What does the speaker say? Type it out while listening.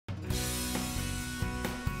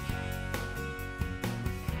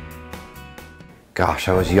Gosh,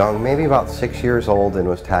 I was young, maybe about 6 years old, and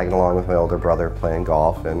was tagging along with my older brother playing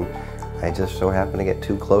golf, and I just so happened to get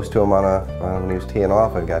too close to him when he was teeing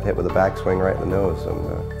off and got hit with a backswing right in the nose.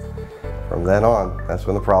 And from then on, that's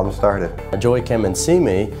when the problem started. Joey came and see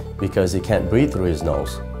me because he can't breathe through his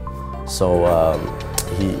nose. So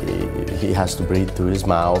he has to breathe through his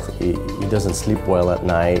mouth. He doesn't sleep well at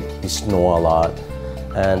night. He snores a lot,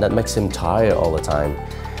 and that makes him tired all the time.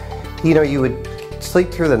 You know, you would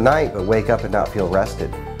sleep through the night but wake up and not feel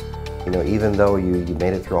rested. You know, even though you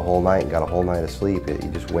made it through a whole night and got a whole night of sleep, you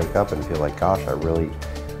just wake up and feel like, gosh, I really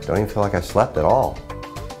don't even feel like I slept at all.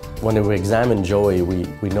 When we examined Joey,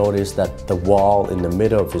 we noticed that the wall in the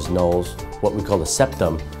middle of his nose, what we call the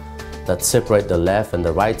septum, that separate the left and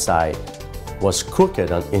the right side, was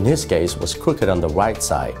crooked, in his case, was crooked on the right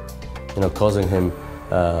side, you know, causing him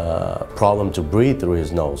problem to breathe through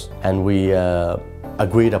his nose. And we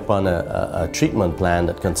agreed upon a treatment plan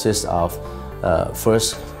that consists of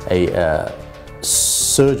first a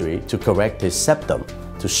surgery to correct his septum,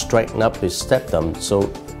 to straighten up his septum,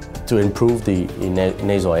 so to improve the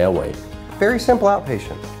nasal airway. Very simple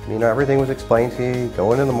outpatient. You know, everything was explained to you.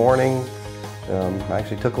 Go in the morning. I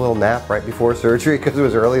actually took a little nap right before surgery because it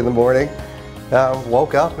was early in the morning.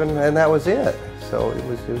 Woke up and that was it. So it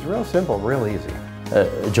was real simple, real easy.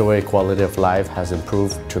 Joey's quality of life has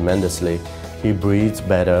improved tremendously. He breathes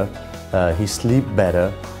better, he sleeps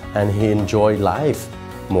better, and he enjoys life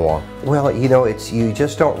more. Well, you know, you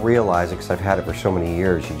just don't realize it, because I've had it for so many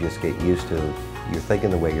years. You just get used to, you're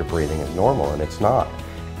thinking the way you're breathing is normal, and it's not.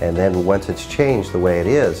 And then once it's changed the way it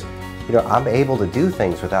is, you know, I'm able to do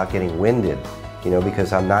things without getting winded, you know,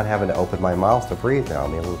 because I'm not having to open my mouth to breathe now.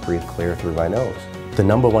 I'm able to breathe clear through my nose. The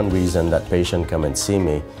number one reason that patients come and see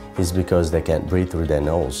me is because they can't breathe through their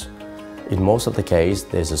nose. In most of the case,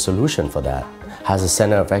 there's a solution for that. As a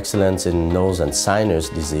Center of Excellence in Nose and Sinus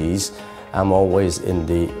Disease, I'm always in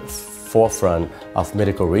the forefront of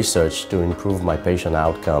medical research to improve my patient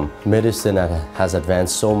outcome. Medicine has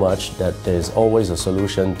advanced so much that there's always a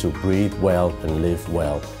solution to breathe well and live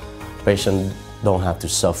well. Patients don't have to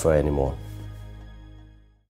suffer anymore.